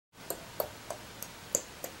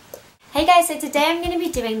Hey guys, so today I'm going to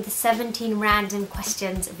be doing the 17 random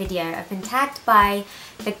questions video. I've been tagged by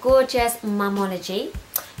the gorgeous Mumology,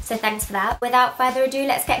 so thanks for that. Without further ado,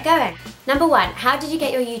 let's get going. Number 1, how did you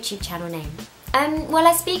get your YouTube channel name? Well,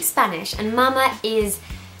 I speak Spanish and mama is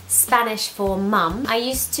Spanish for mum. I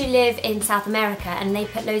used to live in South America and they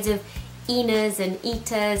put loads of inas and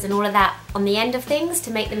etas and all of that on the end of things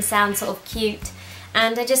to make them sound sort of cute,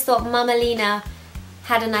 and I just thought Mamalina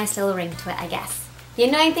had a nice little ring to it, I guess. The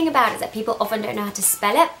annoying thing about it is that people often don't know how to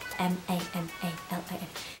spell it. M-A-M-A-L-I-N.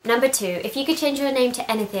 Number 2, if you could change your name to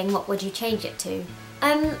anything, what would you change it to?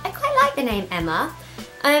 I quite like the name Emma.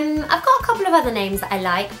 I've got a couple of other names that I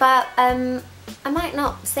like, but I might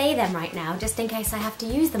not say them right now, just in case I have to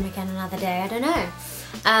use them again another day, I don't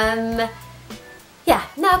know. Yeah,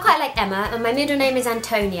 no, I quite like Emma, and my middle name is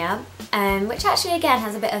Antonia, which actually again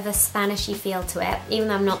has a bit of a Spanishy feel to it, even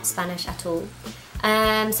though I'm not Spanish at all.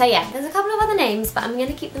 So yeah, there's a couple of other names, but I'm going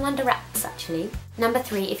to keep them under wraps actually. Number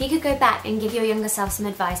 3, if you could go back and give your younger self some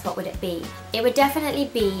advice, what would it be? It would definitely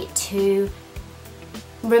be to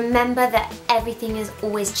remember that everything is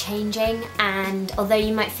always changing, and although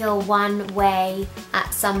you might feel one way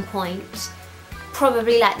at some point,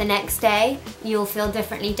 probably like the next day you'll feel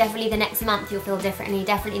differently, definitely the next month you'll feel differently,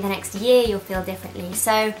 definitely the next year you'll feel differently.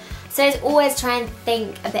 So it's always try and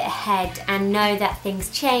think a bit ahead and know that things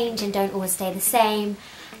change and don't always stay the same,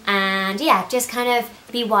 and yeah, just kind of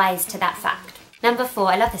be wise to that fact. Number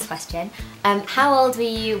 4, I love this question. How old were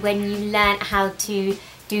you when you learned how to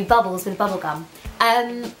do bubbles with bubblegum?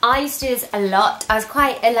 I used to do this a lot. I was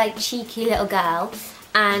quite a cheeky little girl,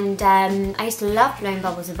 and I used to love blowing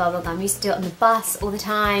bubbles with bubblegum. I used to do it on the bus all the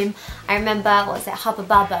time. I remember, what was it, Hubba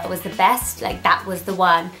Bubba was the best. Like, that was the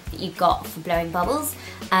one that you got for blowing bubbles.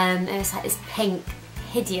 It was like this pink,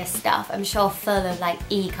 hideous stuff, I'm sure full of like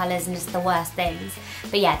colours and just the worst things.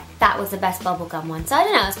 But yeah, that was the best bubblegum one. So I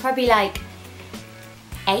don't know, it's probably like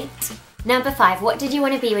 8. Number 5, what did you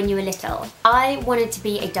want to be when you were little? I wanted to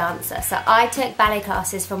be a dancer, so I took ballet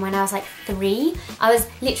classes from when I was like 3. I was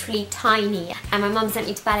literally tiny, and my mum sent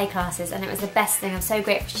me to ballet classes, and it was the best thing. I'm so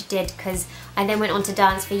grateful she did, because I then went on to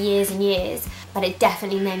dance for years and years, but it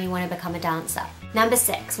definitely made me want to become a dancer. Number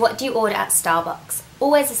 6, what do you order at Starbucks?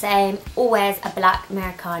 Always the same, always a black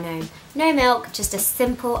Americano. No milk, just a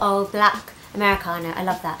simple old black Americano. I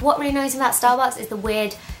love that. What really annoys me about Starbucks is the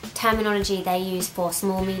weird terminology they use for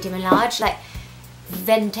small, medium and large, like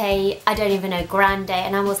venti, I don't even know, grande,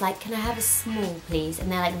 and I was like, can I have a small please?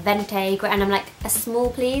 And they're like venti, and I'm like, a small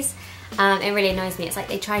please? It really annoys me. It's like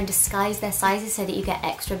they try and disguise their sizes so that you get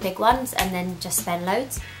extra big ones and then just spend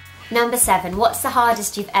loads. Number 7, what's the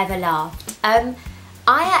hardest you've ever laughed?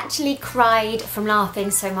 I actually cried from laughing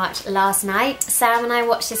so much last night. Sam and I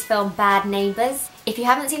watched this film, Bad Neighbours. If you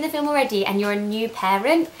haven't seen the film already and you're a new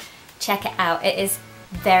parent, check it out. It is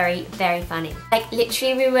very, very funny. Like,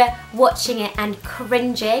 literally we were watching it and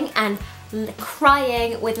cringing and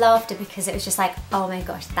crying with laughter because it was just like, oh my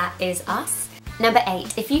gosh, that is us. Number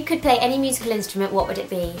 8, if you could play any musical instrument, what would it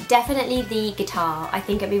be? Definitely the guitar. I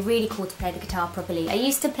think it'd be really cool to play the guitar properly. I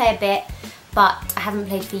used to play a bit, but I haven't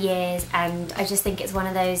played for years, and I just think it's one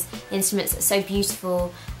of those instruments that's so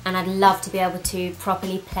beautiful, and I'd love to be able to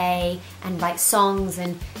properly play and write songs,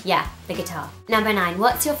 and yeah, the guitar. Number 9,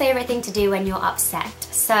 what's your favourite thing to do when you're upset?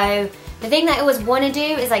 So the thing that I always want to do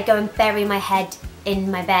is like go and bury my head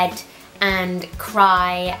in my bed and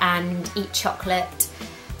cry and eat chocolate.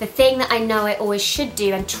 The thing that I know I always should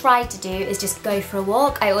do and try to do is just go for a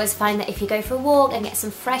walk. I always find that if you go for a walk and get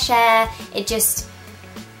some fresh air, it just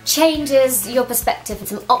changes your perspective and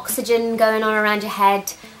some oxygen going on around your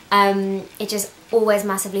head. It just always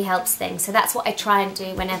massively helps things. So that's what I try and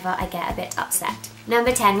do whenever I get a bit upset.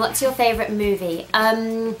 Number 10, what's your favourite movie?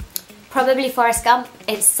 Probably Forrest Gump.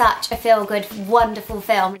 It's such a feel-good, wonderful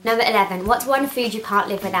film. Number 11, what's one food you can't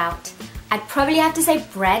live without? I'd probably have to say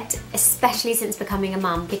bread, especially since becoming a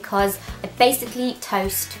mum, because I basically eat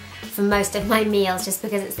toast for most of my meals just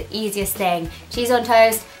because it's the easiest thing. Cheese on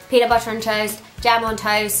toast, peanut butter on toast, jam on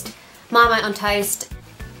toast, Marmite on toast.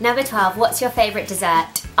 Number 12, what's your favourite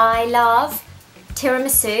dessert? I love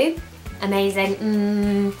tiramisu,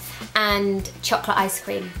 amazing, and chocolate ice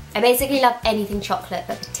cream. I basically love anything chocolate,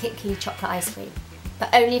 but particularly chocolate ice cream.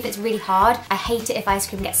 But only if it's really hard. I hate it if ice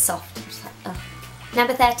cream gets soft. I'm just like, ugh.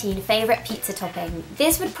 Number 13, favourite pizza topping.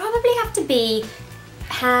 This would probably have to be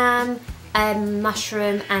ham,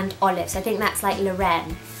 mushroom and olives. I think that's like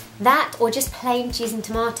Lorraine. That or just plain cheese and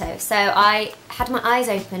tomato. So I had my eyes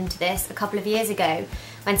open to this a couple of years ago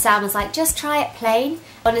when Sam was like, just try it plain.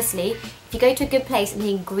 Honestly, if you go to a good place and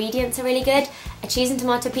the ingredients are really good, a cheese and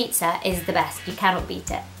tomato pizza is the best. You cannot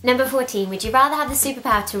beat it. Number 14, would you rather have the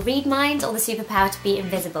superpower to read minds or the superpower to be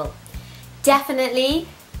invisible? Definitely,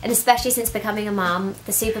 and especially since becoming a mum,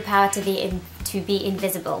 the superpower to be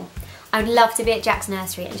invisible. I would love to be at Jack's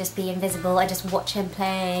nursery and just be invisible and just watch him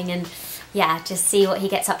playing and yeah, just see what he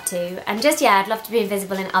gets up to. And just, yeah, I'd love to be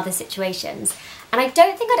invisible in other situations. And I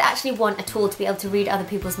don't think I'd actually want at all to be able to read other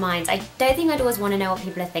people's minds. I don't think I'd always want to know what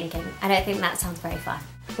people are thinking. I don't think that sounds very fun.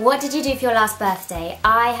 What did you do for your last birthday?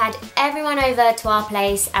 I had everyone over to our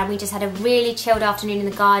place and we just had a really chilled afternoon in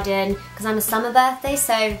the garden because I'm a summer birthday,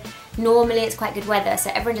 so normally it's quite good weather. So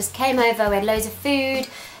everyone just came over, we had loads of food,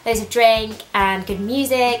 loads of drink and good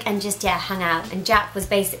music and just, yeah, hung out. And Jack was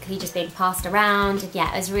basically just being passed around and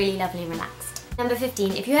yeah, it was really lovely and relaxed. Number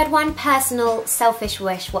 15, if you had one personal selfish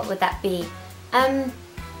wish, what would that be? I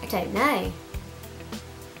don't know.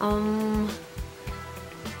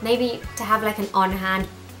 Maybe to have like an on-hand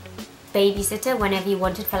babysitter whenever you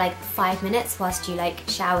wanted for like 5 minutes whilst you like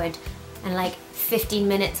showered, and like 15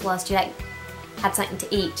 minutes whilst you like had something to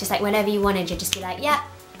eat. Just like whenever you wanted, you'd just be like, yeah,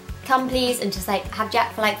 come please, and just like have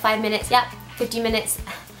Jack for like 5 minutes, yep, 15 minutes.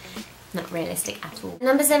 Not realistic at all.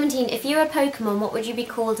 Number 17, if you were a Pokemon, what would you be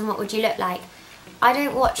called and what would you look like? I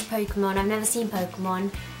don't watch Pokemon, I've never seen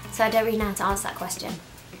Pokemon, so I don't really know how to answer that question.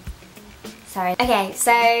 Sorry. Okay,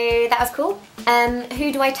 so that was cool.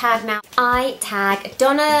 Who do I tag now? I tag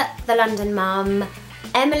Donna the London Mum,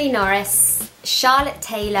 Emily Norris, Charlotte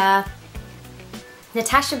Taylor,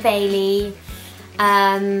 Natasha Bailey,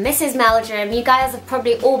 Mrs. Meldrum. You guys have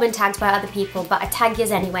probably all been tagged by other people, but I tag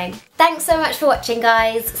yours anyway. Thanks so much for watching,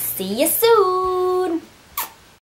 guys. See you soon!